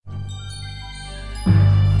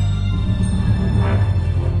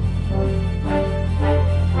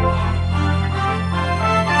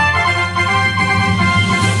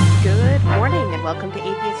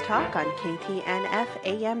Talk on KTNF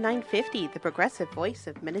AM 950, the progressive voice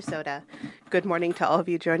of Minnesota. Good morning to all of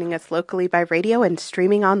you joining us locally by radio and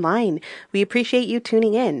streaming online. We appreciate you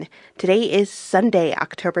tuning in. Today is Sunday,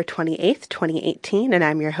 October 28th, 2018, and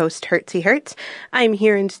I'm your host, Hertzy Hertz. I'm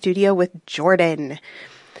here in studio with Jordan.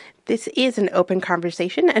 This is an open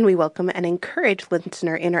conversation, and we welcome and encourage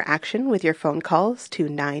listener interaction with your phone calls to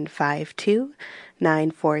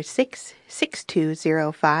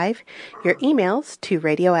 952-946-6205, your emails to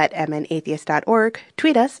radio@mnatheist.org,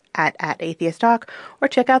 tweet us at @atheisttalk, or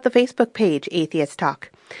check out the Facebook page, Atheist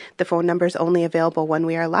Talk. The phone number is only available when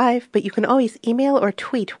we are live, but you can always email or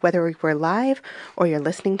tweet whether we're live or you're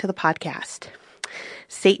listening to the podcast.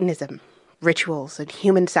 Satanism. Rituals and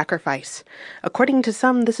human sacrifice. According to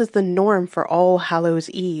some, this is the norm for All Hallows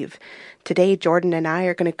Eve. Today, Jordan and I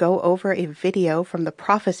are going to go over a video from the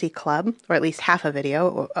Prophecy Club, or at least half a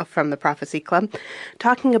video from the Prophecy Club,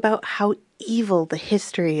 talking about how evil the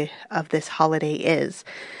history of this holiday is.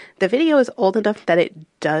 The video is old enough that it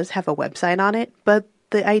does have a website on it, but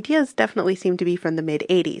the ideas definitely seem to be from the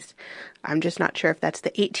mid-'80s. I'm just not sure if that's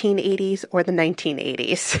the 1880s or the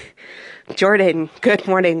 1980s. Jordan, good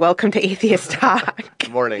morning. Welcome to Atheist Talk.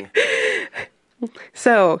 Good morning.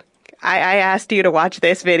 So, I asked you to watch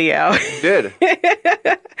this video. You did.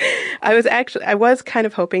 I was kind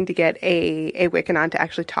of hoping to get a Wiccan on to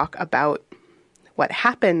actually talk about what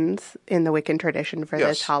happens in the Wiccan tradition for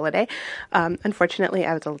this holiday. Unfortunately,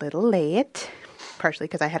 I was a little late, partially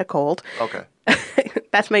because I had a cold. Okay.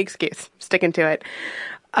 That's my excuse. Sticking to it.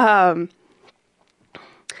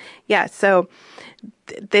 So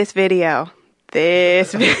this video.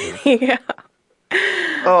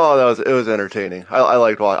 Oh, it was entertaining. I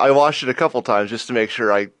liked watching. I watched it a couple times just to make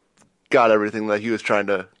sure I got everything that he was trying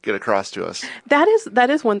to get across to us. That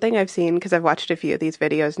is one thing I've seen, because I've watched a few of these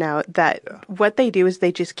videos now, that what they do is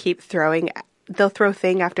they just keep they'll throw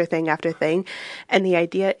thing after thing after thing, and the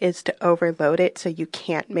idea is to overload it so you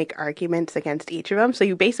can't make arguments against each of them. So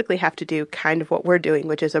you basically have to do kind of what we're doing,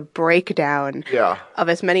 which is a breakdown of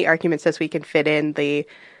as many arguments as we can fit in the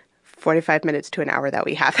 45 minutes to an hour that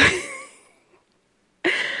we have.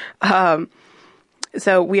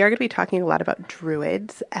 So we are going to be talking a lot about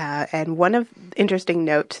Druids, and one of interesting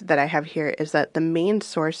note that I have here is that the main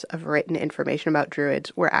source of written information about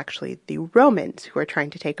Druids were actually the Romans, who were trying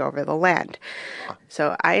to take over the land.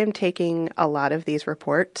 So I am taking a lot of these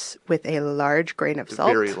reports with a large grain of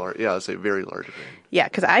salt. Very large, it's a very large grain. Yeah,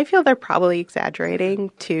 because I feel they're probably exaggerating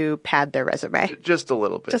to pad their resume. Just a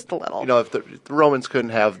little bit. Just a little. You know, if the Romans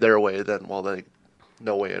couldn't have their way, then,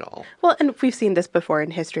 no way at all. Well, and we've seen this before in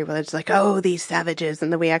history where it's like, oh, these savages.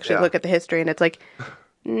 And then we actually look at the history and it's like,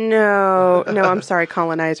 no, I'm sorry,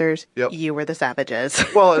 colonizers. Yep. You were the savages.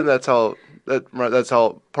 Well, and that's how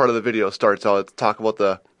part of the video starts out. It's talk about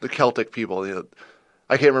the Celtic people. You know,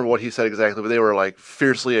 I can't remember what he said exactly, but they were like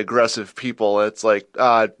fiercely aggressive people. It's like,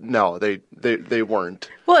 no, they weren't.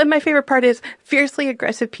 Well, and my favorite part is fiercely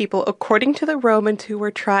aggressive people, according to the Romans who were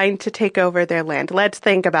trying to take over their land. Let's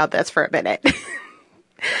think about this for a minute.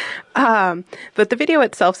 But the video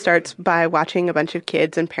itself starts by watching a bunch of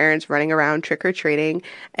kids and parents running around trick-or-treating,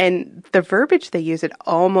 and the verbiage they use, it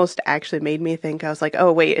almost actually made me think, I was like,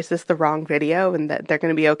 oh, wait, is this the wrong video and that they're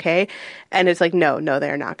going to be okay? And it's like, no,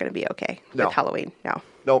 they're not going to be okay with Halloween.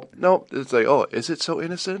 No. It's like, oh, is it so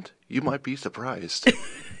innocent? You might be surprised.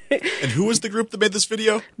 And who was the group that made this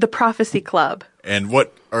video? The Prophecy Club. And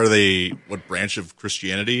what are they, what branch of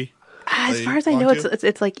Christianity? As far as I know,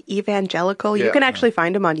 it's like evangelical. You can actually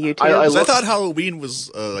find them on YouTube. I thought Halloween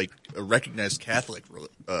was like a recognized Catholic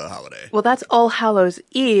holiday. Well, that's All Hallows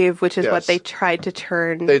Eve, which is what they tried to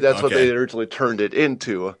turn. That's what they originally turned it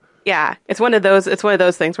into. Yeah, it's one of those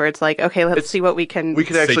things where it's like, okay, let's see what we can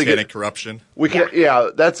actually Satanic corruption.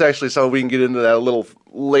 That's actually something we can get into that a little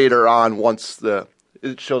later on once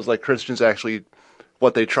it shows like Christians actually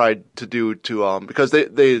what they tried to do to because they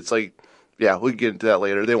it's like. Yeah, we can get into that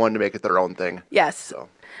later. They wanted to make it their own thing. Yes. So.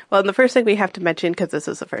 Well, and the first thing we have to mention, because this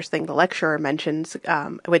is the first thing the lecturer mentions,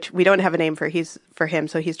 which we don't have a name for him,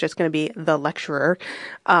 so he's just going to be the lecturer.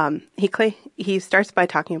 He starts by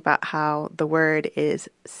talking about how the word is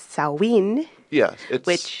Samhain. Yes,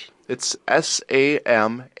 it's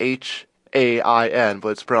Samhain, but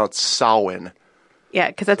it's pronounced Samhain. Yeah,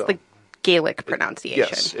 because that's the Gaelic pronunciation.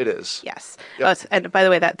 Yes, it is. Yes. Yep. And by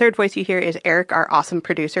the way, that third voice you hear is Eric, our awesome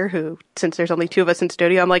producer, who, since there's only two of us in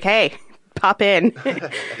studio, I'm like, hey, pop in.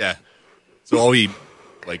 Yeah. So I'll be,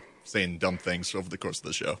 like, saying dumb things over the course of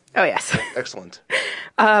the show. Oh, yes. Excellent.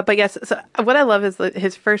 But yes, so what I love is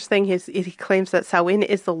his first thing is he claims that Samhain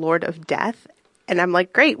is the Lord of Death. And I'm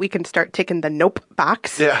like, great, we can start ticking the nope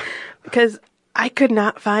box. Yeah. Because I could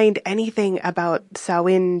not find anything about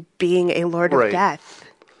Samhain being a lord of Right. death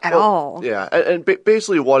at all. Yeah, and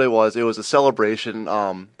basically what it was a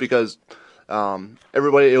celebration because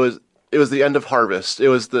everybody it was the end of harvest. It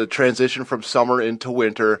was the transition from summer into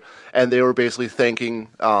winter, and they were basically thanking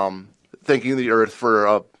the earth for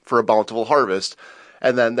a bountiful harvest.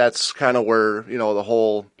 And then that's kind of where the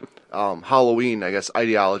whole Halloween, I guess,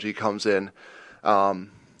 ideology comes in.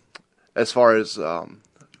 As far as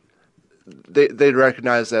they'd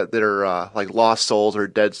recognize that they're like lost souls or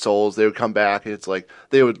dead souls. They would come back, and it's like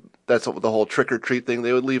that's what the whole trick or treat thing.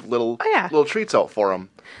 They would leave little treats out for them.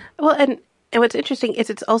 Well, and what's interesting is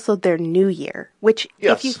it's also their new year, which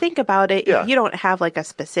if you think about it, if you don't have like a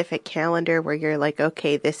specific calendar where you're like,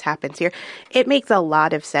 okay, this happens here, it makes a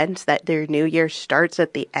lot of sense that their new year starts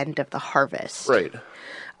at the end of the harvest. Right.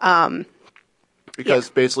 Because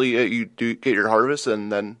basically you do get your harvest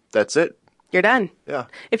and then that's it. You're done. Yeah.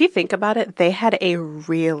 If you think about it, they had a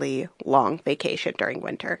really long vacation during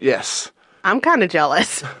winter. Yes. I'm kind of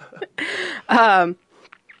jealous.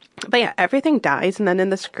 But yeah, everything dies, and then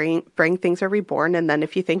in the spring, things are reborn. And then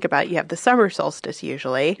if you think about it, you have the summer solstice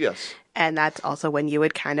usually. Yes. And that's also when you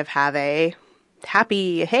would kind of have a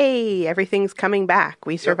happy, hey, everything's coming back.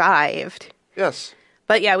 We survived. Yes.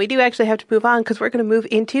 But yeah, we do actually have to move on because we're going to move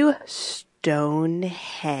into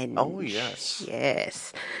Stonehenge. Oh, yes.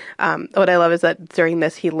 Yes. What I love is that during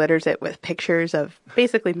this, he litters it with pictures of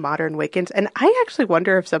basically modern Wiccans. And I actually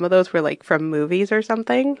wonder if some of those were like from movies or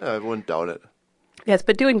something. I wouldn't doubt it. Yes,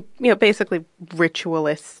 but doing, basically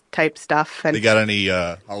ritualist type stuff. And They got any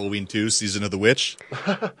Halloween 2, Season of the Witch?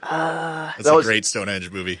 That's a great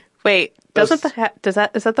Stonehenge movie. Wait, is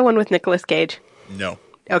that the one with Nicolas Cage? No.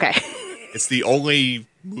 Okay. It's the only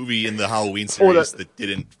movie in the Halloween series that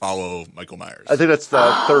didn't follow Michael Myers. I think that's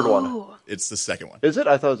the third one. It's the second one. Is it?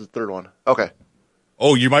 I thought it was the third one. Okay.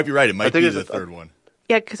 Oh, you might be right. It might be the third one.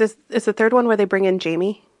 Yeah, because it's the third one where they bring in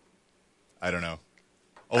Jamie. I don't know.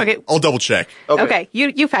 Okay. I'll double check. Okay,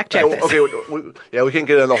 you fact check this. Okay, we can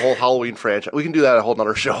get in the whole Halloween franchise. We can do that a whole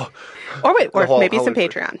nother show. Or maybe some Halloween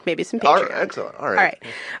Patreon. Maybe some All Patreon. right, excellent. All right.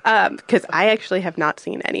 Because I actually have not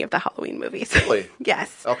seen any of the Halloween movies. Really?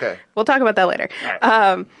 Yes. Okay. We'll talk about that later.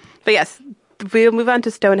 Right. But yes, we'll move on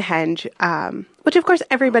to Stonehenge, which of course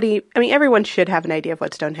everyone should have an idea of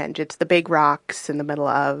what Stonehenge. It's the big rocks in the middle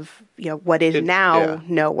of what is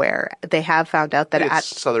nowhere. They have found out that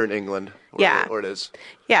it's southern England. Where it is.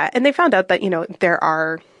 Yeah, and they found out that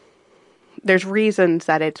there's reasons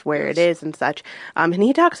that it's where it is and such. And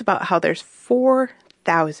he talks about how there's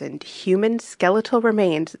 4,000 human skeletal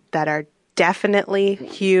remains that are definitely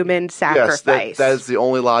human sacrifice. Yes, that is the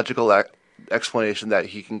only logical explanation that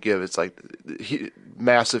he can give. It's like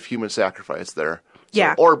massive human sacrifice there.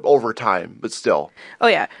 So, or over time, but still. Oh,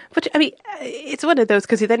 yeah. Which, it's one of those,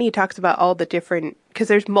 because then he talks about all the different, because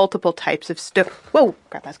there's multiple types of stuff. Whoa,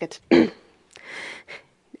 crap baskets.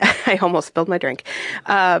 I almost spilled my drink.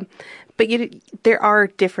 But there are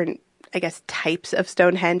different, I guess, types of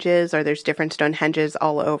Stonehenges, or there's different Stonehenges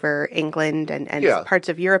all over England and parts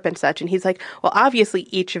of Europe and such. And he's like, well, obviously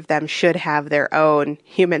each of them should have their own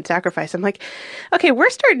human sacrifice. I'm like, okay, we're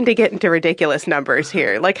starting to get into ridiculous numbers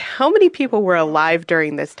here. Like, how many people were alive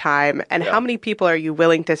during this time, and how many people are you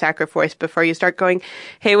willing to sacrifice before you start going,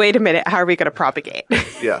 hey, wait a minute, how are we going to propagate?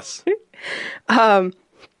 Yes.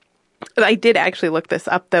 I did actually look this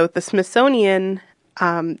up, though. The Smithsonian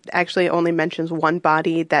actually only mentions one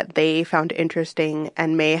body that they found interesting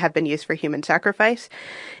and may have been used for human sacrifice.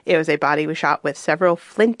 It was a body was shot with several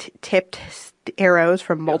flint-tipped arrows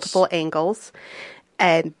from multiple angles,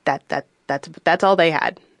 and that's all they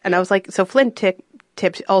had. And I was like, so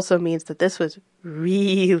flint-tipped also means that this was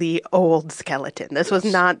really old skeleton. This was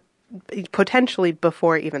not potentially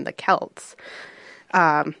before even the Celts.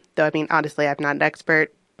 Though, honestly, I'm not an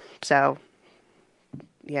expert, so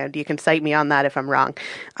yeah, you can cite me on that if I'm wrong.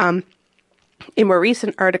 A more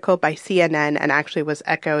recent article by CNN, and actually was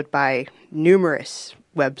echoed by numerous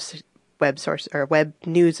web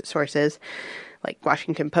news sources like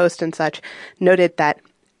Washington Post and such, noted that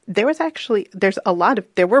there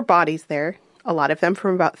were bodies there, a lot of them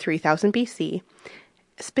from about 3000 BC,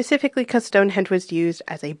 specifically because Stonehenge was used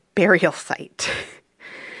as a burial site.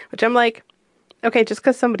 Which I'm like, okay, just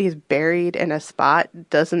because somebody is buried in a spot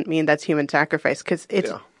doesn't mean that's human sacrifice. Because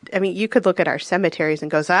you could look at our cemeteries and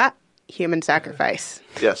go, human sacrifice.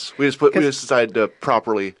 Yes, we just decided to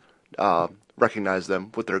properly recognize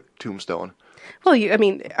them with their tombstone. Well,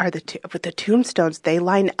 with the tombstones, they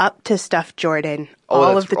line up to stuff, Jordan.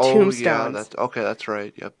 All of the tombstones. Yeah, that's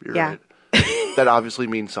right. Yep, you're right. That obviously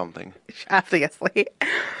means something. Obviously.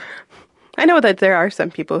 I know that there are some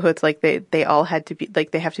people who it's like they all had to be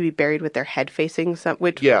like they have to be buried with their head facing some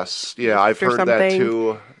which Yes, yeah, I've heard that something.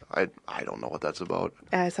 too. I don't know what that's about.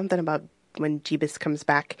 Something about when Jeebus comes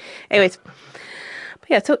back. Anyways, but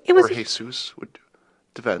yeah, so it was. Or Jesus would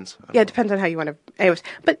depends. Yeah, it depends on how you want to. Anyways,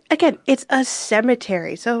 but again, it's a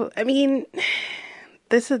cemetery, so I mean,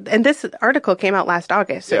 this article came out last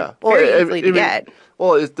August, so Yeah, very easily to get.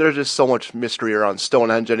 Well, there's just so much mystery around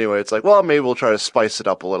Stonehenge anyway. It's like, well, maybe we'll try to spice it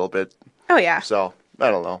up a little bit. Oh yeah. So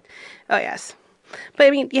I don't know. Oh yes, but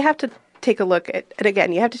I mean, you have to take a look at, and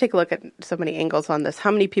again, you have to take a look at so many angles on this.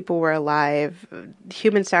 How many people were alive?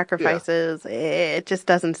 Human sacrifices. Yeah. It just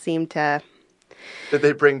doesn't seem to. Did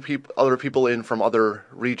they bring other people in from other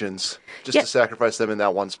regions just to sacrifice them in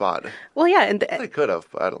that one spot? Well, yeah, and they could have,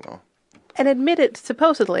 but I don't know. And admitted,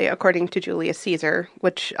 supposedly, according to Julius Caesar,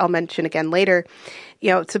 which I'll mention again later,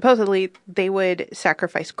 supposedly they would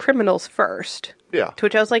sacrifice criminals first. Yeah. To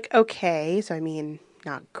which I was like, okay, so I mean,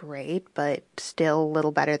 not great, but still a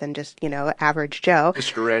little better than just, average Joe.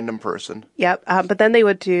 Just a random person. Yep. But then they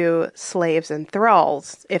would do slaves and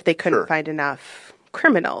thralls if they couldn't find enough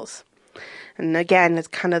criminals. And again, it's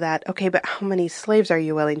kind of that, okay, but how many slaves are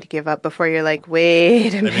you willing to give up before you're like,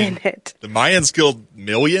 wait a minute? The Mayans killed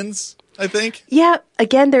millions, I think. Yeah.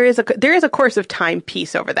 Again, there is a course of time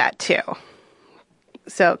piece over that too.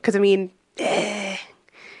 So, because I mean,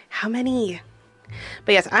 how many?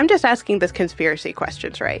 But yes, I'm just asking this conspiracy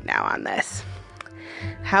questions right now on this.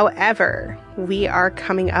 However, we are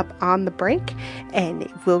coming up on the break,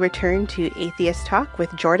 and we'll return to Atheist Talk with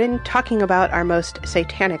Jordan talking about our most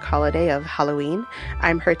satanic holiday of Halloween.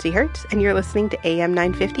 I'm Hertzy Hertz, and you're listening to AM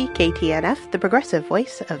 950 KTNF, the progressive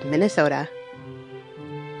voice of Minnesota.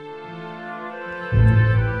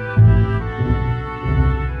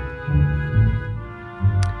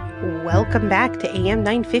 Welcome back to AM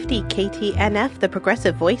 950 KTNF, the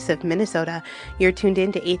progressive voice of Minnesota. You're tuned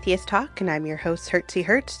in to Atheist Talk, and I'm your host, Hertzy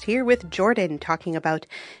Hertz, here with Jordan, talking about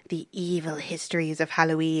the evil histories of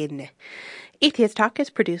Halloween. Atheist Talk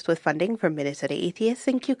is produced with funding from Minnesota Atheists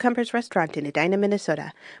and Cucumbers Restaurant in Edina,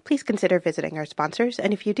 Minnesota. Please consider visiting our sponsors,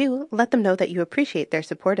 and if you do, let them know that you appreciate their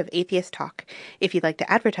support of Atheist Talk. If you'd like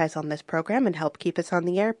to advertise on this program and help keep us on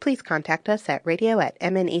the air, please contact us at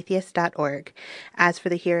radio@mnatheist.org. As for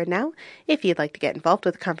the here and now, if you'd like to get involved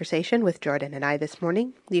with a conversation with Jordan and I this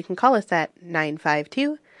morning, you can call us at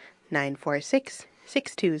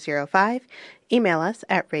 952-946-6205, email us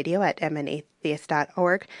at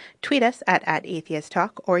radio@mnatheist.org, tweet us at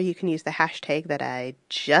atheisttalk, or you can use the hashtag that I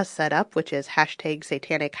just set up, which is hashtag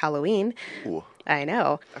Satanic Halloween. Ooh. I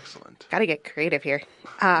know. Excellent. Got to get creative here.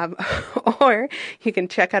 Or you can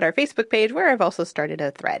check out our Facebook page, where I've also started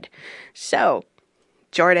a thread. So,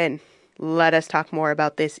 Jordan, let us talk more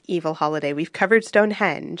about this evil holiday. We've covered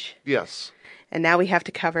Stonehenge. Yes. And now we have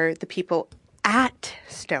to cover the people at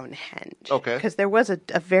Stonehenge. Okay. Because there was a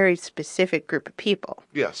very specific group of people.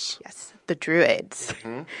 Yes. Yes, the Druids.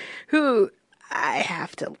 Mm-hmm. Who I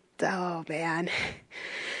have to, oh man.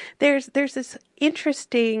 There's this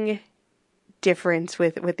interesting difference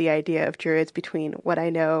with the idea of Druids between what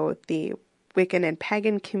I know the Wiccan and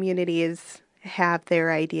pagan communities have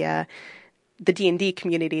their idea. The D&D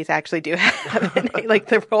communities actually do have it. Like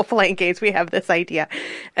the role-playing games, we have this idea.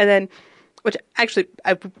 And then, which actually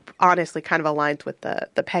I honestly kind of aligns with the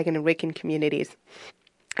pagan and Wiccan communities.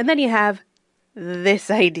 And then you have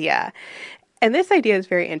this idea. And this idea is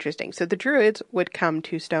very interesting. So the Druids would come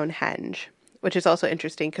to Stonehenge, which is also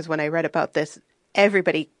interesting because when I read about this,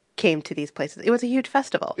 everybody came to these places. It was a huge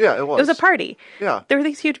festival. Yeah, it was. It was a party. Yeah. There were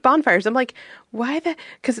these huge bonfires. I'm like, why the...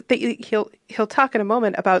 Because he'll talk in a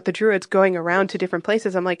moment about the Druids going around to different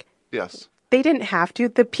places. I'm like... Yes. They didn't have to.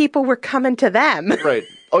 The people were coming to them. Right.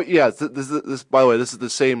 Oh, yeah. This. By the way, this is the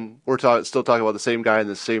same... We're still talking about the same guy in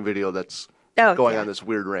the same video that's going on this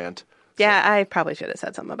weird rant. Yeah, I probably should have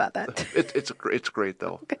said something about that. It's great,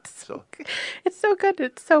 though. It's so good.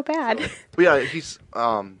 It's so bad. But yeah, he's...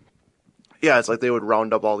 it's like they would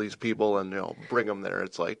round up all these people and, bring them there.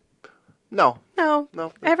 It's like, no.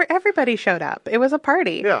 Everybody showed up. It was a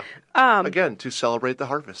party. Yeah. Again, to celebrate the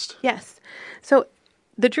harvest. Yes. So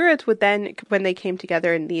the Druids would then, when they came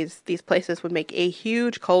together in these places, would make a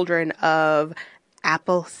huge cauldron of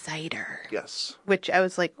apple cider. Yes. Which I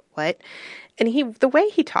was like, what? And the way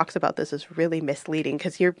he talks about this is really misleading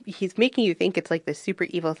because he's making you think it's like this super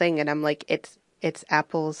evil thing, and I'm like, it's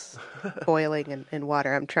apples boiling in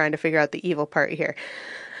water. I'm trying to figure out the evil part here.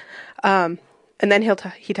 And then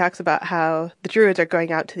he talks about how the Druids are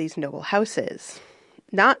going out to these noble houses,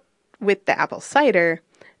 not with the apple cider.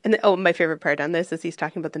 And my favorite part on this is he's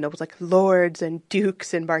talking about the nobles like lords and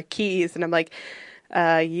dukes and marquises. And I'm like,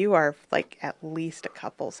 You are like at least a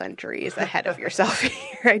couple centuries ahead of yourself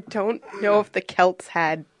here. I don't know if the Celts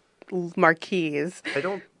had marquises. I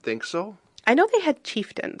don't think so. I know they had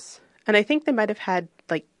chieftains, and I think they might have had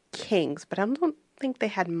like kings, but I don't think they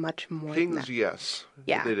had much more than that. Kings, yes.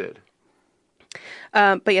 Yeah. They did.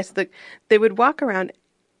 But yes, they would walk around.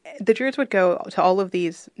 The Druids would go to all of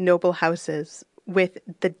these noble houses with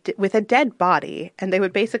a dead body, and they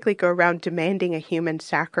would basically go around demanding a human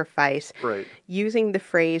sacrifice, Right. using the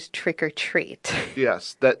phrase "trick or treat."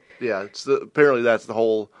 Yes. Apparently that's the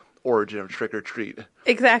whole origin of trick or treat.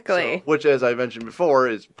 Exactly. So, which, as I mentioned before,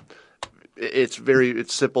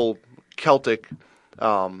 it's simple Celtic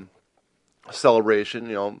celebration.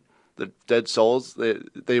 You know, the dead souls.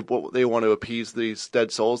 They want to appease these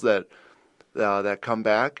dead souls that come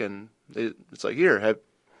back, and it's like, here,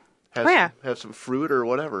 have some fruit or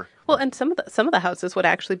whatever. Well, and some of the houses would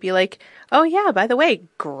actually be like, oh yeah, by the way,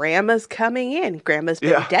 Grandma's coming in. Grandma's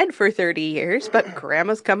been dead for 30 years, but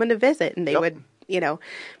Grandma's coming to visit, and they would,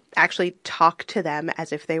 actually talk to them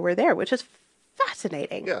as if they were there, which is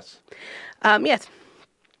fascinating. Yes. Yes.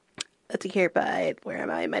 Let's see here, but where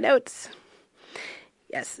am I in my notes?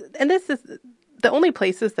 Yes, and this is the only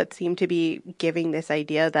places that seem to be giving this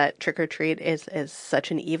idea that trick-or-treat is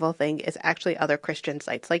such an evil thing is actually other Christian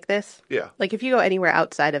sites like this. Yeah. Like, if you go anywhere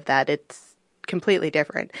outside of that, it's completely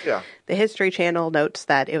different. Yeah. The History Channel notes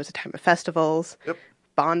that it was a time of festivals,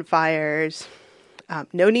 bonfires,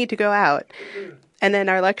 no need to go out. And then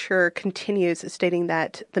our lecturer continues stating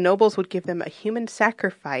that the nobles would give them a human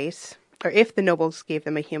sacrifice, or if the nobles gave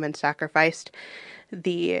them a human sacrifice,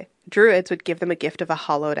 the Druids would give them a gift of a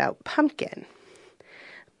hollowed-out pumpkin.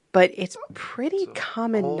 But it's pretty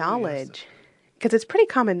common knowledge, because it's pretty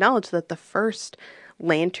common knowledge that the first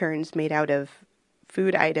lanterns made out of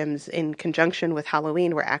food items in conjunction with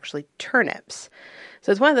Halloween were actually turnips.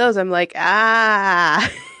 So it's one of those, I'm like,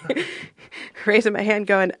 raising my hand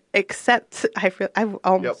going, except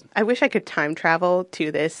I wish I could time travel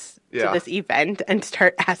to this event and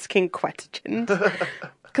start asking questions.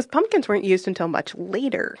 Because pumpkins weren't used until much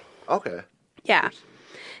later. Okay. Yeah.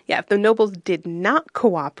 Yeah, if the nobles did not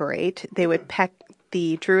cooperate,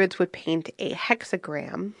 the Druids would paint a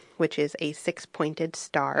hexagram, which is a 6-pointed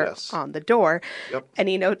star on the door. Yep. And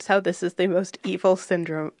he notes how this is the most evil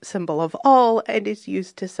symbol of all and is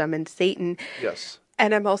used to summon Satan. Yes.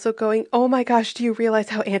 And I'm also going, oh my gosh, do you realize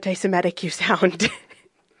how anti-Semitic you sound?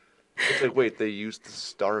 It's like, wait, they used the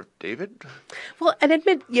Star of David? Well, and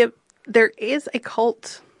admit, there is a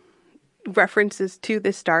cult references to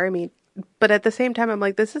this star. I mean, but at the same time, I'm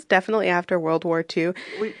like, this is definitely after World War II.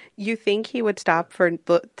 You think he would stop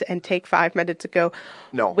and take 5 minutes to go,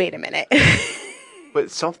 no, wait a minute.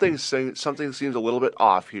 But something seems a little bit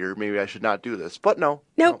off here. Maybe I should not do this. But no.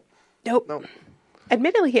 Nope.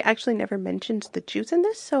 Admittedly, he actually never mentions the Jews in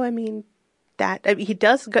this. So, I mean, he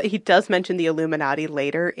does mention the Illuminati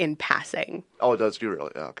later in passing. Oh, does he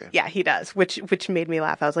really? Oh, okay. Yeah, he does, which made me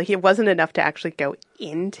laugh. I was like, it wasn't enough to actually go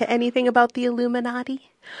into anything about the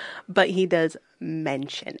Illuminati, but he does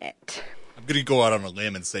mention it. I'm going to go out on a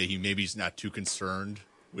limb and say he's not too concerned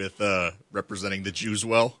with representing the Jews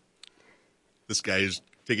well. This guy is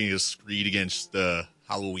taking a screed against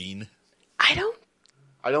Halloween.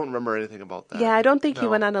 I don't remember anything about that. Yeah, I don't think he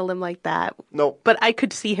went on a limb like that. No. But I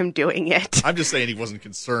could see him doing it. I'm just saying he wasn't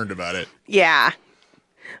concerned about it. Yeah.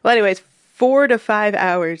 Well, anyways, 4 to 5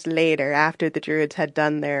 hours later, after the Druids had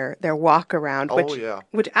done their walk around,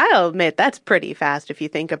 which I'll admit, that's pretty fast if you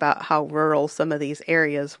think about how rural some of these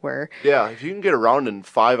areas were. Yeah, if you can get around in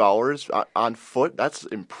 5 hours on foot, that's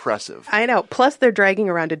impressive. I know. Plus, they're dragging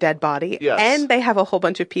around a dead body, and they have a whole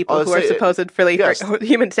bunch of people who are supposedly for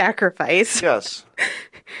human sacrifice. Yes.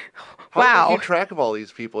 How do you keep track of all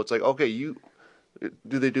these people? It's like, okay, do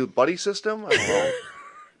they do buddy system? I don't know.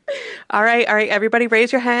 All right, everybody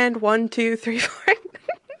raise your hand. 1, 2, 3, 4.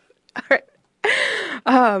 All right.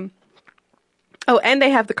 And they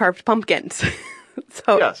have the carved pumpkins.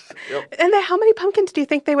 So, yes. Yep. And how many pumpkins do you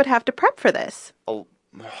think they would have to prep for this? A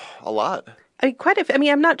lot. I mean, quite a few. I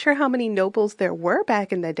mean, I'm not sure how many nobles there were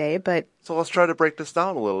back in the day, but... So let's try to break this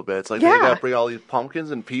down a little bit. It's like they got to bring all these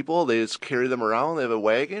pumpkins and people. They just carry them around. They have a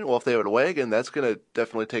wagon. Well, if they have a wagon, that's going to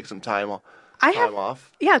definitely take some time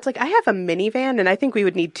off. Yeah, it's like I have a minivan, and I think we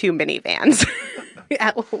would need 2 minivans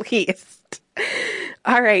at least.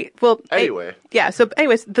 All right. Well, anyway. So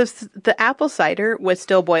anyways, the apple cider was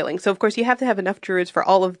still boiling. So, of course, you have to have enough Druids for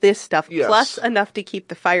all of this stuff, plus enough to keep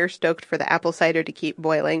the fire stoked for the apple cider to keep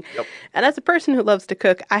boiling. Yep. And as a person who loves to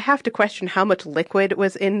cook, I have to question how much liquid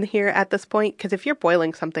was in here at this point, because if you're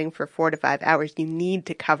boiling something for 4 to 5 hours, you need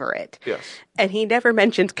to cover it. Yes. And he never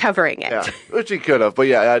mentions covering it. Yeah, which he could have,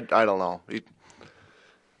 but I don't know.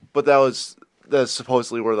 But that's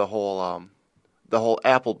supposedly where the whole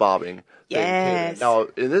apple bobbing thing came in. Yes. Now,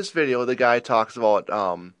 in this video, the guy talks about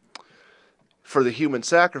for the human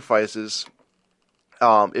sacrifices,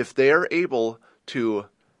 if they are able to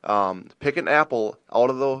pick an apple out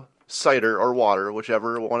of the cider or water,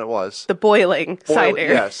 whichever one it was, The boiling cider.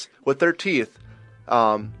 yes, with their teeth,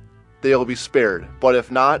 they'll be spared. But if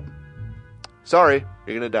not, sorry,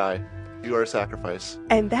 you're gonna die. You are a sacrifice.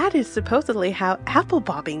 And that is supposedly how apple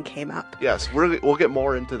bobbing came up. Yes, we'll get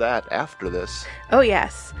more into that after this. Oh,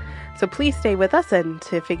 yes. So please stay with us and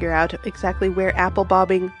to figure out exactly where apple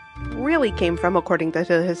bobbing really came from, according to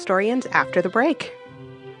the historians, after the break.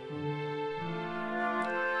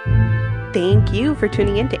 Thank you for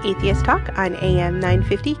tuning in to Atheist Talk on AM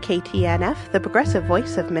 950 KTNF, the progressive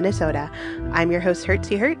voice of Minnesota. I'm your host,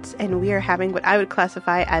 Hertzie Hertz, and we are having what I would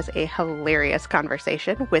classify as a hilarious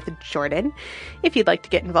conversation with Jordan. If you'd like to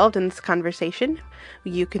get involved in this conversation,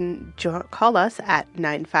 you can call us at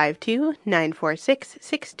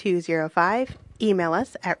 952-946-6205. Email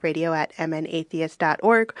us at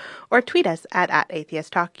radio@mnatheist.org or tweet us at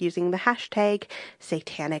atheisttalk using the hashtag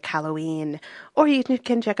Satanic Halloween. Or you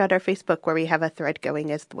can check out our Facebook where we have a thread going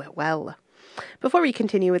as well. Before we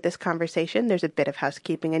continue with this conversation, there's a bit of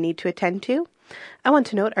housekeeping I need to attend to. I want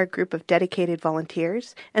to note our group of dedicated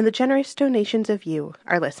volunteers and the generous donations of you,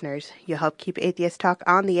 our listeners. You help keep Atheist Talk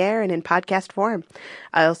on the air and in podcast form.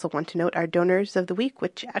 I also want to note our donors of the week,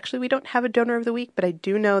 which actually we don't have a donor of the week, but I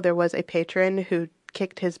do know there was a patron who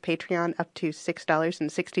kicked his Patreon up to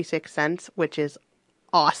 $6.66, which is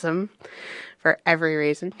awesome for every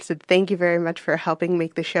reason. So thank you very much for helping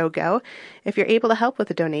make the show go. If you're able to help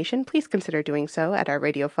with a donation, please consider doing so at our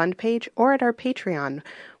Radio Fund page or at our Patreon,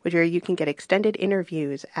 where you can get extended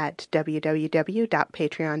interviews at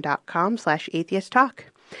www.patreon.com/atheisttalk.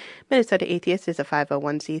 Minnesota Atheist is a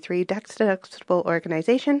 501c3 tax-deductible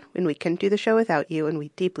organization, and we couldn't do the show without you, and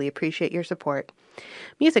we deeply appreciate your support.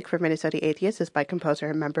 Music for Minnesota Atheist is by composer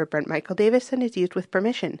and member Brent Michael Davis and is used with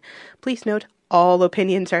permission. Please note, all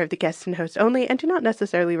opinions are of the guests and host only and do not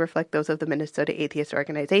necessarily reflect those of the Minnesota Atheist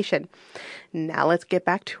organization. Now let's get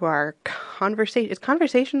back to our conversation. Is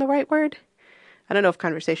conversation the right word? I don't know if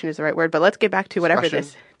conversation is the right word, but let's get back to whatever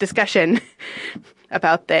this discussion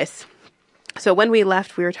about this. So when we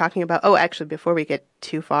left, we were talking about, actually, before we get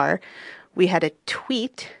too far, we had a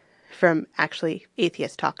tweet from actually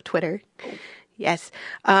Atheist Talk Twitter. Yes.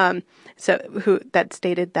 That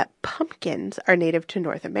stated that pumpkins are native to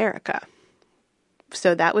North America.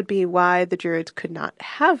 So that would be why the Druids could not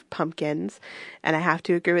have pumpkins. And I have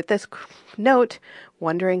to agree with this note,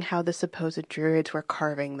 wondering how the supposed Druids were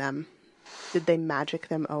carving them. Did they magic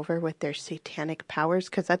them over with their satanic powers?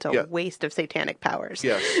 Because that's a waste of satanic powers.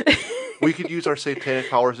 Yes. We could use our satanic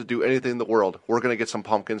powers to do anything in the world. We're going to get some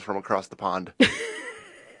pumpkins from across the pond.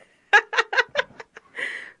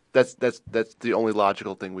 That's the only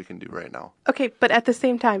logical thing we can do right now. Okay, but at the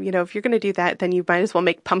same time, if you're going to do that, then you might as well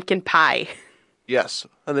make pumpkin pie. Yes,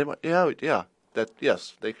 and they might.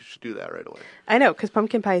 Yes, they should do that right away. I know, because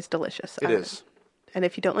pumpkin pie is delicious. It is. And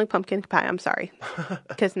if you don't like pumpkin pie, I'm sorry,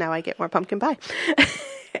 because now I get more pumpkin pie.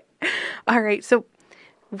 All right, so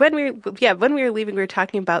when we were leaving, we were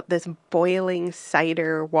talking about this boiling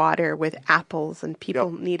cider water with apples and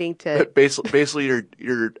people needing to basically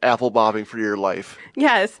you're apple bobbing for your life.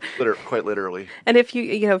 Yes, quite literally. And if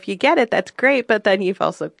you get it, that's great. But then you've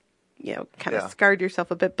also kind of scarred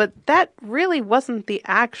yourself a bit. But that really wasn't the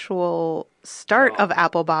actual start of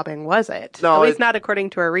apple bobbing, was it? No, at least not according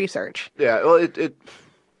to our research. Yeah, well,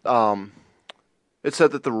 it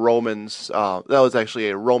said that the Romans, that was actually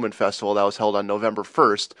a Roman festival that was held on November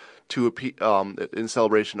 1st in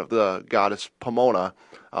celebration of the goddess Pomona,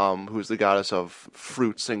 who's the goddess of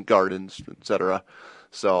fruits and gardens, etc.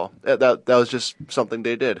 So that was just something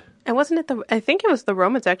they did. And wasn't it I think it was the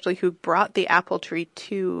Romans actually who brought the apple tree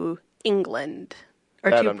to England. Or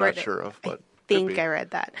that to I'm not sure of, but I think I read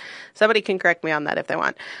that. Somebody can correct me on that if they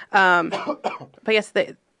want. But yes,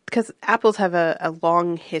 because apples have a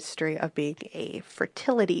long history of being a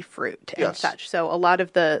fertility fruit and such. So a lot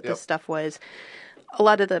of the stuff was, a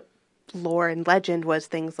lot of the lore and legend was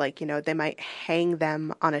things like, they might hang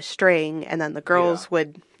them on a string and then the girls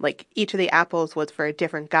would, like, each of the apples was for a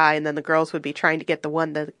different guy and then the girls would be trying to get the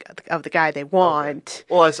one of the guy they want.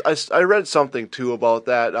 Okay. Well, I read something too about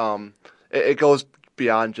that. It goes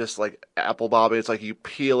beyond just like apple bobbing. It's like you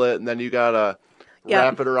peel it and then you gotta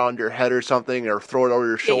wrap it around your head or something, or throw it over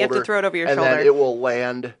your shoulder. Yeah, you have to throw it over your shoulder. And then it will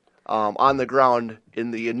land on the ground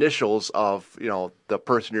in the initials of, the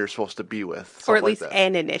person you're supposed to be with. Or at least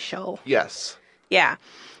an initial. Yes. Yeah.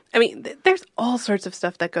 I mean, there's all sorts of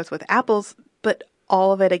stuff that goes with apples, but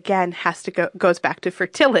all of it again goes back to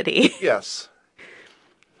fertility. Yes.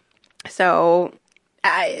 So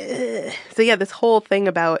yeah, this whole thing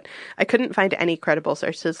about, I couldn't find any credible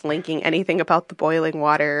sources linking anything about the boiling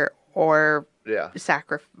water or this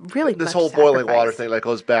whole boiling water thing that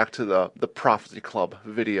goes back to the Prophecy Club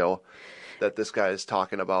video that this guy is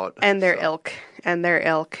talking about. And their ilk.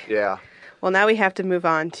 Yeah. Well, now we have to move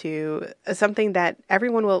on to something that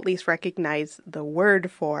everyone will at least recognize the word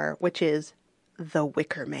for, which is the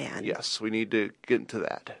Wicker Man. Yes, we need to get into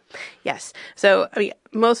that. Yes. So, I mean,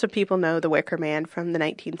 most of people know the Wicker Man from the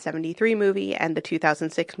 1973 movie and the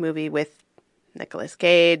 2006 movie with Nicolas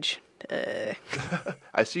Cage.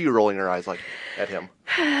 I see you rolling your eyes at him.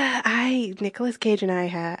 Nicolas Cage and I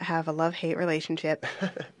have a love-hate relationship.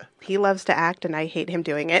 He loves to act and I hate him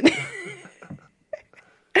doing it.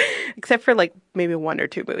 Except for maybe one or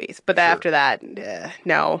two movies. But after that,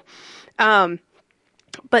 no.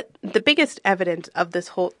 But the biggest evidence of this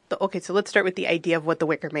whole... Okay, so let's start with the idea of what the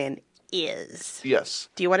Wicker Man is. Yes.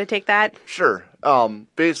 Do you want to take that? Sure.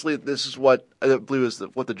 Basically, this is what I believe is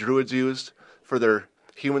what the Druids used for their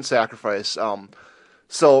human sacrifice.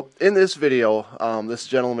 So in this video, this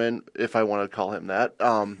gentleman, if I want to call him that,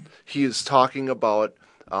 he is talking about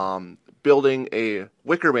building a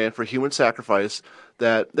Wicker Man for human sacrifice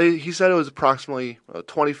that he said it was approximately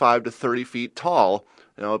 25 to 30 feet tall,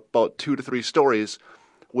 about 2 to 3 stories,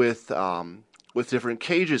 with different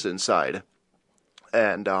cages inside,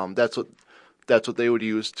 and that's what they would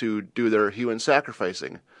use to do their human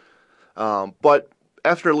sacrificing. But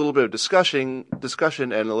after a little bit of discussion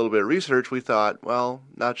and a little bit of research, we thought, well,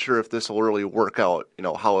 not sure if this will really work out,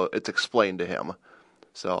 how it's explained to him.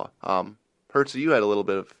 So, Hertz, you had a little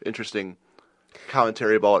bit of interesting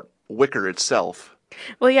commentary about Wicker itself.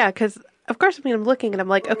 Well, yeah, because of course, I'm looking and I'm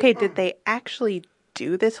like, okay, did they actually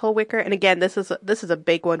do this whole Wicker? And again, this is a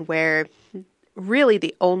big one where really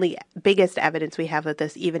the only biggest evidence we have of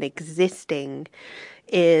this even existing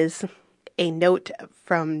is a note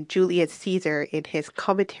from Julius Caesar in his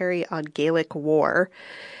commentary on Gaelic War.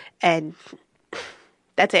 And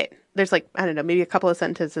that's it. There's I don't know, maybe a couple of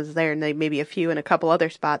sentences there and then maybe a few in a couple other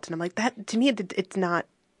spots. And I'm like, that, to me, it's not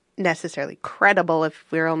necessarily credible if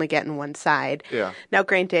we're only getting one side. Yeah. Now,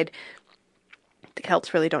 granted, the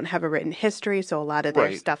Celts really don't have a written history, so a lot of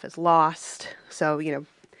their stuff is lost. So,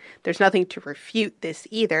 there's nothing to refute this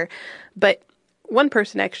either. But one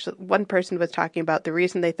person was talking about the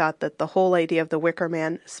reason they thought that the whole idea of the Wicker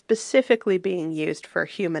Man specifically being used for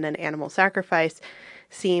human and animal sacrifice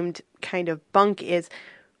seemed kind of bunk is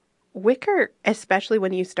wicker, especially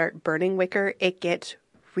when you start burning wicker, it gets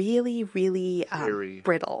really, really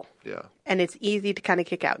brittle. Yeah. And it's easy to kind of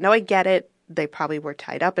kick out. Now, I get it. They probably were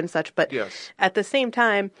tied up and such, but at the same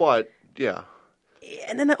time... But, yeah.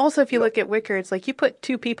 And then also, if you look at wicker, it's you put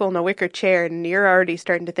two people in a wicker chair and you're already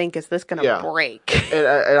starting to think, is this going to break? And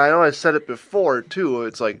I know I said it before, too.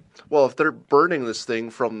 It's well, if they're burning this thing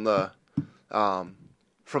from the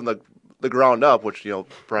ground up, which,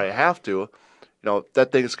 probably have to,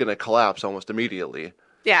 that thing's going to collapse almost immediately.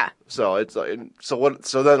 Yeah. So it's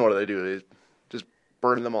so then what do? They just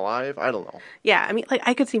burn them alive? I don't know. Yeah, I mean,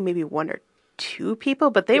 I could see maybe one or two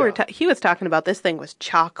people, but they were. He was talking about this thing was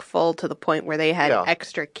chock full to the point where they had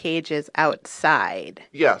extra cages outside.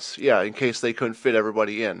 Yes, yeah, in case they couldn't fit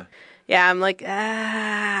everybody in. Yeah, I'm like,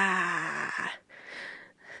 I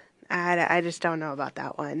just don't know about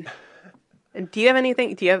that one. And do you have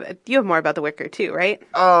anything? Do you have more about the Wicker too? Right?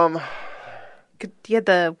 You had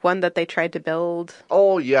the one that they tried to build.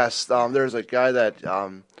 Oh yes, there's a guy that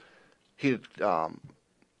it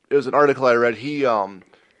was an article I read. He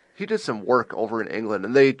did some work over in England,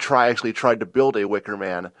 and they actually tried to build a Wicker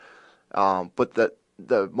Man, but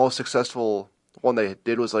the most successful one they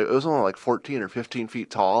did was it was only 14 or 15 feet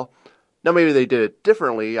tall. Now maybe they did it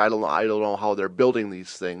differently. I don't know how they're building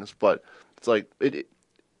these things, but it's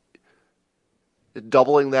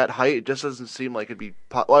doubling that height, it just doesn't seem like it'd be...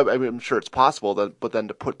 Well, I mean, I'm sure it's possible, but then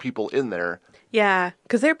to put people in there... Yeah,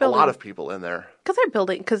 because they're building... A lot of people in there.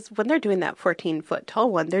 Because when they're doing that 14-foot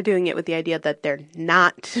tall one, they're doing it with the idea that they're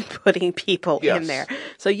not putting people in there.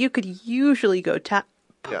 So you could usually go...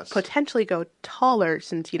 potentially go taller,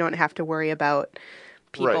 since you don't have to worry about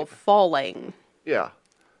people falling. Yeah,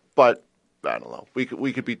 but... I don't know. We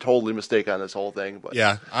could be totally mistaken on this whole thing, but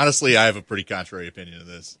yeah, honestly, I have a pretty contrary opinion of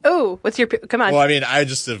this. Oh, what's your... Come on. Well, I mean, I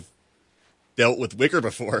just have dealt with wicker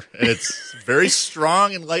before, and it's very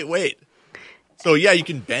strong and lightweight. So yeah, you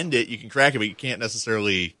can bend it, you can crack it, but you can't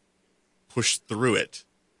necessarily push through it.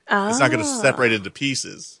 It's not going to separate into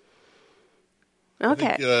pieces.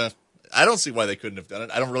 Okay. I don't see why they couldn't have done it.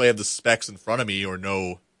 I don't really have the specs in front of me or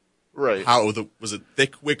know how was it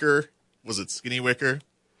thick wicker? Was it skinny wicker?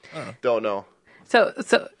 Don't know. So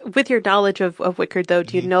with your knowledge of wicker, though,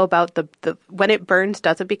 do you know about the when it burns,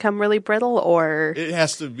 does it become really brittle, or? It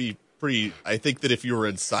has to be pretty. I think that if you were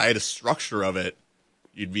inside a structure of it,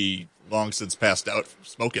 you'd be long since passed out from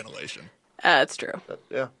smoke inhalation. That's true.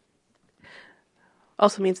 Yeah.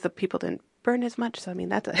 Also means that people didn't burn as much. So I mean,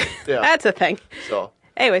 that's a Yeah. that's a thing. So.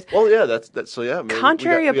 Anyways. Well, yeah. That's so. Yeah. Maybe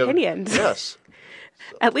Contrary opinions. Yes.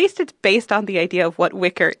 At least it's based on the idea of what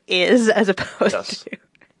wicker is, as opposed Yes. to.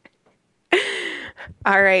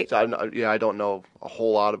 All right. So I don't know a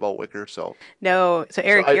whole lot about wicker. So. No. So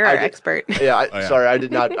Eric, So you're our did- expert. Yeah. yeah. Sorry, I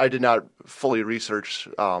did not fully research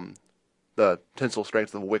the tensile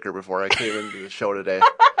strength of wicker before I came into the show today.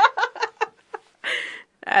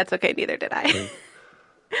 That's okay. Neither did I.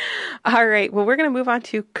 All right. Well, we're going to move on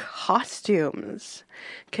to costumes,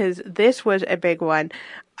 because this was a big one.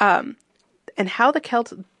 And how the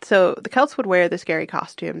Celts would wear the scary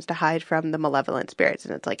costumes to hide from the malevolent spirits.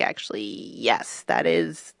 And it's like, actually, yes, that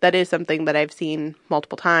is something that I've seen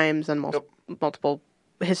multiple times on multiple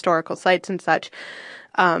historical sites and such.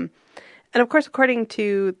 And of course, according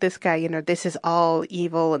to this guy, this is all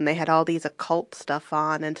evil, and they had all these occult stuff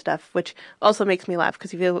on and stuff, which also makes me laugh,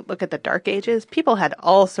 because if you look at the Dark Ages, people had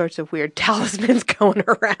all sorts of weird talismans going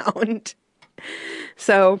around.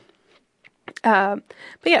 So, but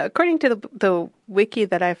yeah, according to the wiki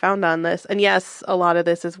that I found on this, and yes, a lot of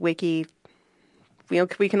this is wiki.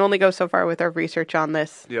 We can only go so far with our research on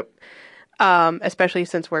this. Yep. Especially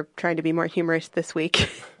since we're trying to be more humorous this week.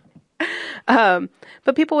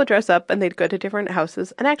 But people would dress up and they'd go to different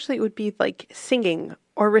houses, and actually it would be like singing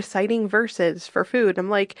or reciting verses for food. I'm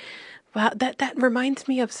like, wow, that reminds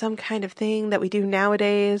me of some kind of thing that we do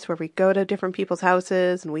nowadays where we go to different people's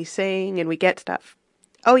houses and we sing and we get stuff.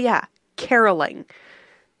 Oh yeah, caroling.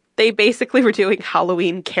 They basically were doing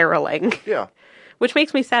Halloween caroling. Yeah. Which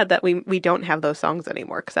makes me sad that we don't have those songs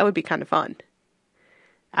anymore, because that would be kind of fun.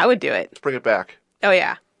 I would do it. Let's bring it back. Oh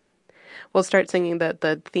yeah. We'll start singing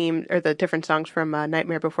the theme or the different songs from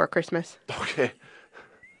Nightmare Before Christmas. Okay.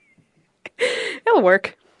 It'll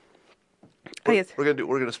work. We're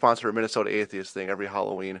gonna sponsor a Minnesota Atheist thing every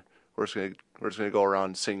Halloween. We're just gonna go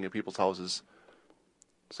around singing at people's houses.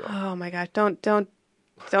 So. Oh my gosh! Don't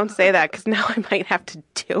say that, because now I might have to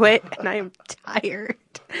do it, and I am tired.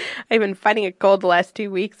 I've been fighting a cold the last 2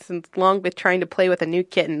 weeks, and long been trying to play with a new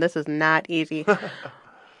kitten. This is not easy.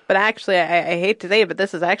 But actually, I hate to say it, but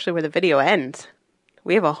this is actually where the video ends.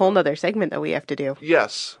 We have a whole nother segment that we have to do.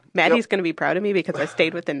 Yes. Maddie's going to be proud of me because I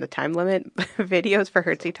stayed within the time limit. Videos for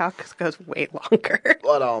Hertzy Talk goes way longer.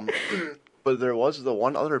 But there was the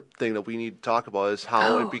one other thing that we need to talk about is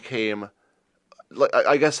how it became, like,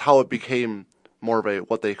 I guess how it became more of a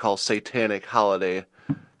what they call satanic holiday,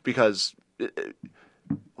 because of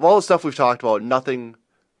all the stuff we've talked about, nothing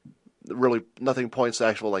points to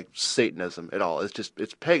actual like Satanism at all.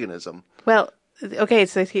 It's paganism. Well, okay,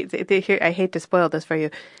 so here, I hate to spoil this for you.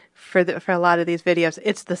 For a lot of these videos,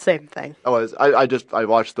 it's the same thing. Oh, I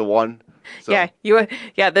watched the one. So.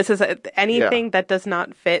 Yeah, this is anything that does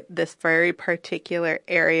not fit this very particular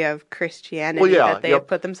area of Christianity that they have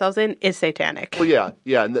put themselves in is satanic. Well,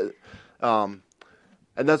 yeah,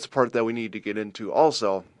 and that's the part that we need to get into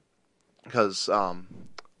also, because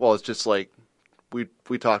it's just like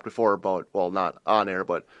we talked before about, well, not on air,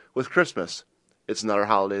 but with Christmas, it's another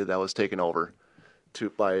holiday that was taken over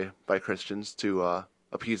by Christians to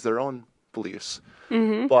appease their own beliefs.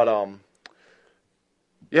 Mm-hmm. But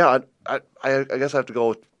I guess I have to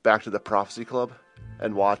go back to the Prophecy Club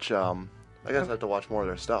and watch. I guess I have to watch more of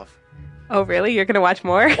their stuff. Oh, really? You're gonna watch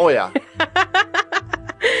more? Oh yeah.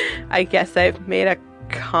 I guess I've made a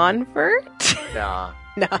convert. Nah.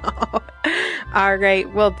 No. All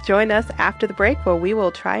right. Well, join us after the break. Well,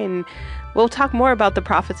 we'll talk more about the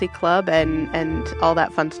Prophecy Club and all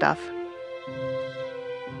that fun stuff.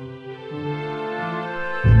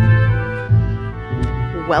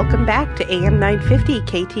 Welcome back to AM 950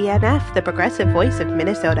 KTNF, the progressive voice of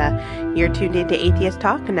Minnesota. You're tuned into Atheist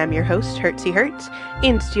Talk, and I'm your host, Hertzy Hertz,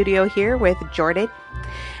 in studio here with Jordan.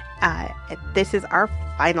 This is our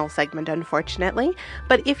final segment, unfortunately.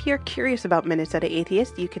 But if you're curious about Minnesota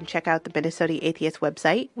Atheist, you can check out the Minnesota Atheist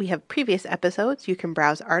website. We have previous episodes. You can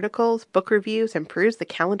browse articles, book reviews, and peruse the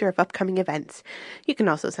calendar of upcoming events. You can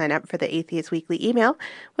also sign up for the Atheist Weekly email,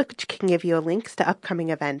 which can give you links to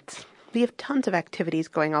upcoming events. We have tons of activities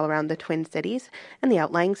going all around the Twin Cities and the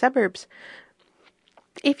outlying suburbs.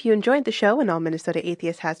 If you enjoyed the show and all Minnesota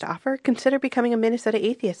Atheist has to offer, consider becoming a Minnesota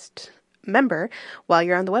Atheist member while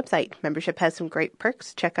you're on the website. Membership has some great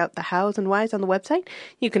perks. Check out the hows and whys on the website.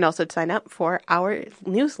 You can also sign up for our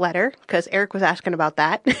newsletter, because Eric was asking about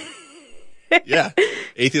that. Yeah.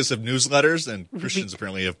 Atheists have newsletters, and Christians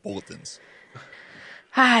apparently have bulletins.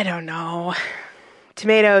 I don't know.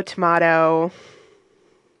 Tomato, tomato.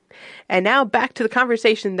 And now back to the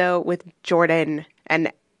conversation, though, with Jordan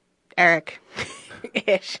and Eric.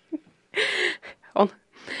 Ish. All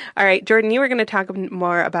right, Jordan, you were going to talk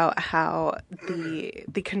more about how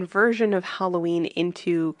the conversion of Halloween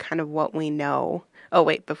into kind of what we know. Oh,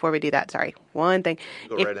 wait, before we do that, sorry. One thing.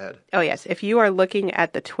 Go right ahead. Oh, yes. If you are looking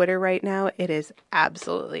at the Twitter right now, it is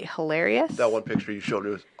absolutely hilarious. That one picture you showed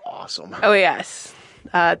me was awesome. Oh, yes.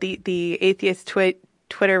 The atheist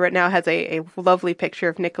Twitter right now has a lovely picture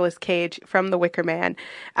of Nicolas Cage from The Wicker Man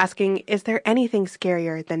asking, is there anything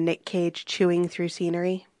scarier than Nick Cage chewing through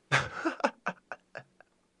scenery?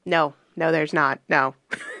 No, there's not. No.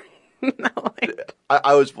 No.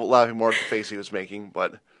 I was laughing more at the face he was making,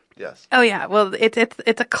 but yes. Oh, yeah. Well, it's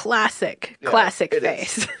a classic it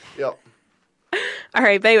face. Is. Yep. All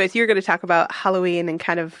right. But anyways, you're going to talk about Halloween and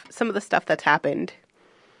kind of some of the stuff that's happened.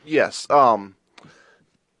 Yes.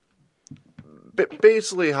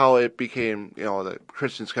 Basically how it became, the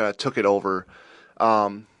Christians kind of took it over.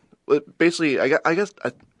 Basically, I guess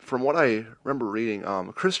from what I remember reading,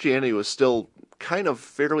 Christianity was still kind of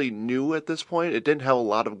fairly new at this point. It didn't have a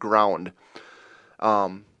lot of ground.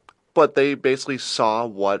 But they basically saw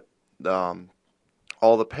what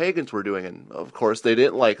all the pagans were doing, and of course they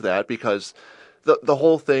didn't like that because the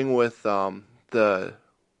whole thing with the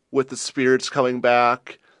spirits coming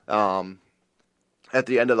back at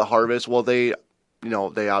the end of the harvest. Well, they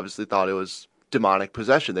obviously thought it was demonic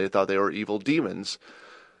possession. They thought they were evil demons.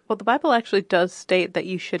 Well, the Bible actually does state that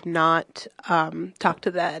you should not talk to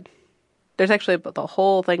the dead. There's actually the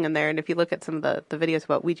whole thing in there, and if you look at some of the videos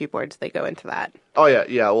about Ouija boards, they go into that. Oh,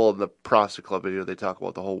 yeah. Well, in the Prostate Club video, they talk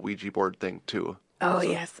about the whole Ouija board thing, too. Oh, so,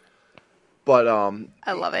 yes. But,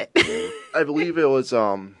 I love it. I believe it was,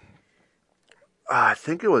 I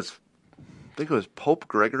think it was Pope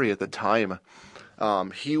Gregory at the time.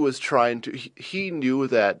 He was trying to, he knew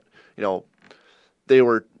that, they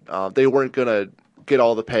weren't going to get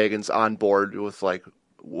all the pagans on board with, like,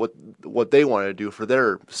 what they wanted to do for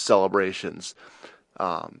their celebrations,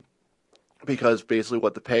 because basically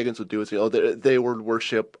what the pagans would do is they would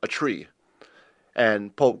worship a tree,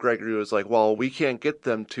 and Pope Gregory was like, well, we can't get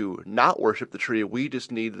them to not worship the tree. We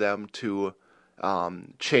just need them to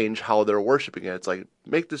change how they're worshiping it. It's like,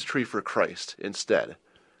 make this tree for Christ instead.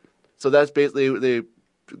 So that's basically, they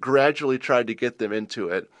gradually tried to get them into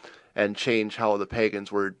it and change how the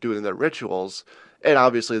pagans were doing their rituals, and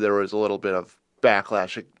obviously there was a little bit of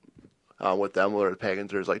backlash with them, where the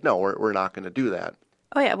pagans are like, no, we're not going to do that.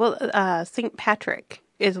 Oh, yeah. Well, St. Patrick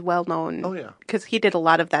is well known. Oh, yeah. Because he did a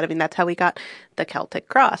lot of that. I mean, that's how we got the Celtic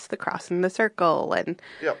cross, the cross in the circle, and,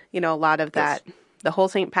 a lot of that. Yes. The whole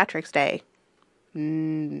St. Patrick's Day.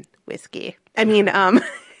 Whiskey. I mean,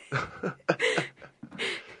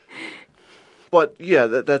 But, yeah,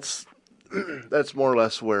 that's more or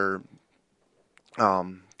less where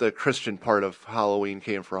the Christian part of Halloween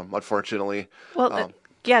came from, unfortunately. Well,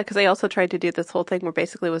 yeah, because they also tried to do this whole thing where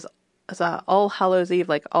basically it was All Hallows Eve,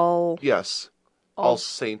 like all... Yes. All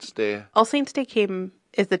Saints Day. All Saints Day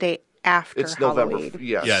is the day after it's Halloween. November.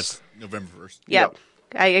 Yes. Yeah, it's November 1st. Yep.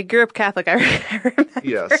 I grew up Catholic. I remember.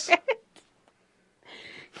 Yes.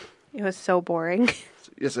 It was so boring.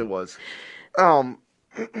 Yes, it was. But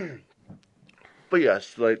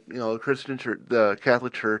yes, like, Christian Church, the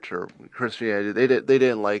Catholic Church or Christianity, they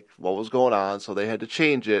didn't like what was going on, so they had to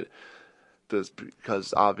change it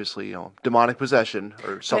because obviously, demonic possession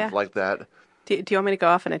or something like that. Do you want me to go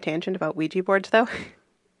off on a tangent about Ouija boards, though?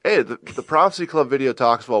 Hey, the Prophecy Club video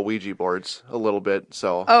talks about Ouija boards a little bit,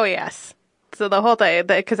 so. Oh, yes. So the whole thing,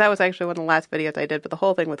 because that was actually one of the last videos I did, but the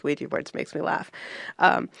whole thing with Ouija boards makes me laugh.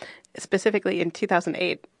 Specifically in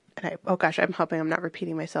 2008, and I'm hoping I'm not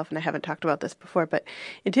repeating myself and I haven't talked about this before, but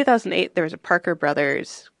in 2008 there was a Parker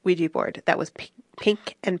Brothers Ouija board that was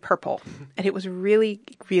pink and purple, and it was really,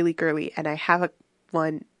 really girly, and I have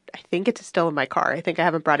one, I think it's still in my car. I think I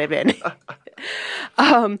haven't brought it in.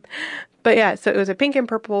 But yeah, so it was a pink and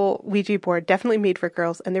purple Ouija board, definitely made for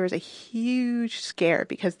girls, and there was a huge scare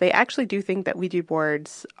because they actually do think that Ouija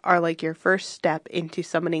boards are like your first step into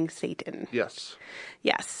summoning Satan. Yes.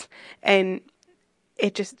 Yes. And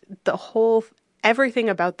everything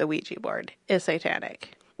about the Ouija board is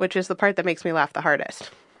satanic, which is the part that makes me laugh the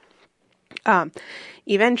hardest.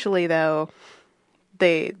 Eventually, though,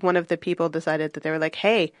 one of the people decided that they were like,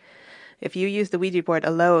 hey, if you use the Ouija board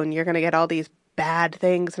alone, you're going to get all these bad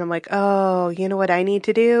things. And I'm like, oh, you know what I need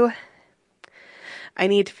to do? I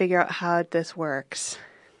need to figure out how this works.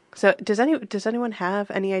 So does anyone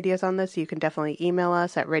have any ideas on this? You can definitely email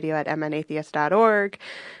us at radio@mnatheist.org,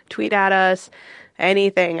 tweet at us,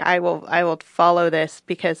 anything. I will follow this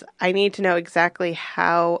because I need to know exactly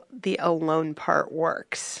how the alone part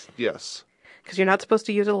works. Yes. Because you're not supposed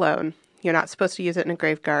to use alone, you're not supposed to use it in a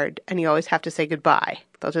graveyard, and you always have to say goodbye.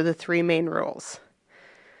 Those are the 3 main rules.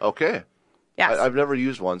 Okay. Yes. I've never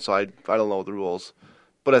used one, so I don't know the rules.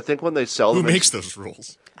 But I think when they sell them... Who makes those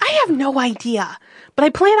rules? I have no idea, but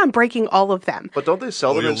I plan on breaking all of them. But don't they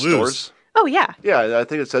sell them in stores? Oh, yeah. Yeah, I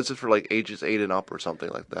think it says it for like ages 8 and up or something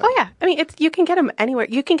like that. Oh, yeah. I mean, you can get them anywhere.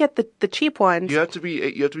 You can get the cheap ones. You have to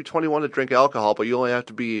be 21 to drink alcohol, but you only have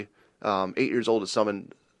to be 8 years old to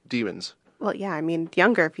summon demons. Well, yeah. I mean,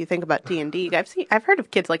 younger. If you think about D&D, I've heard of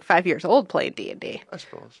kids like 5 years old playing D&D. I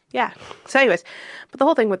suppose. Yeah. So, anyways, but the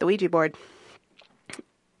whole thing with the Ouija board.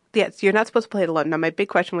 Yes, you're not supposed to play it alone. Now, my big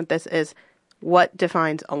question with this is, what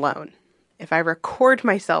defines alone? If I record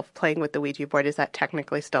myself playing with the Ouija board, is that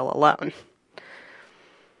technically still alone?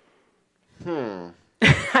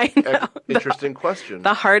 I know. Interesting question.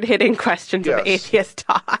 The hard-hitting questions of atheist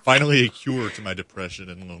talk. Finally a cure to my depression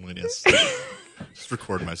and loneliness. Just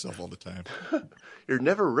record myself all the time. You're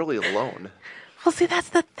never really alone. Well, see, that's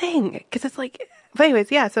the thing. Because it's like... But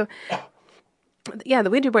anyways, yeah, so... Yeah, the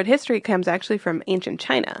Ouija board history comes actually from ancient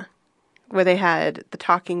China, where they had the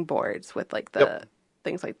talking boards with, like, the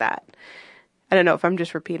things like that. I don't know if I'm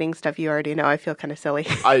just repeating stuff you already know. I feel kind of silly.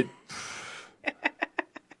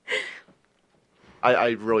 I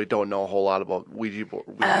really don't know a whole lot about Ouija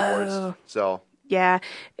boards. So yeah,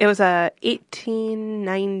 it was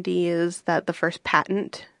 1890s that the first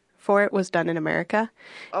patent for it was done in America.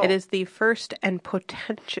 Oh. It is the first and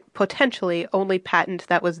potentially only patent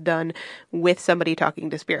that was done with somebody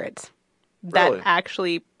talking to spirits. That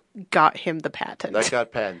actually got him the patent. That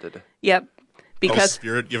got patented. Yep. Because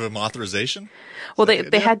spirit give him authorization? Well,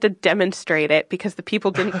 they had to demonstrate it because the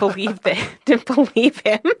people didn't believe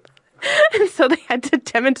him. And so they had to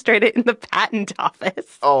demonstrate it in the patent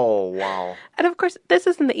office. Oh, wow. And of course, this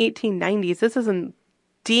is in the 1890s. This isn't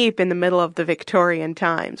deep in the middle of the Victorian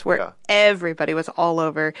times where everybody was all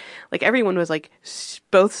over. Like, everyone was, like,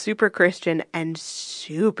 both super Christian and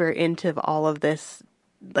super into all of this,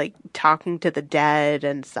 like, talking to the dead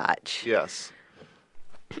and such. Yes.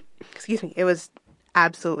 Excuse me. It was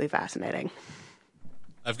absolutely fascinating.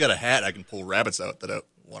 I've got a hat I can pull rabbits out that I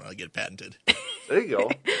want to get patented. There you go.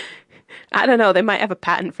 I don't know. They might have a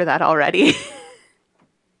patent for that already.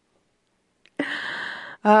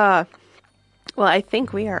 Well, I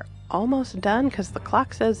think we are almost done because the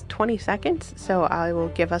clock says 20 seconds. So I will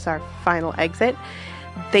give us our final exit.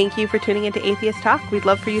 Thank you for tuning into Atheist Talk. We'd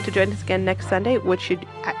love for you to join us again next Sunday, which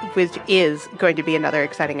is going to be another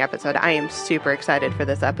exciting episode. I am super excited for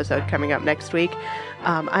this episode coming up next week.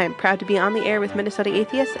 I am proud to be on the air with Minnesota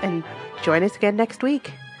Atheists, and join us again next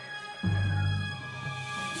week.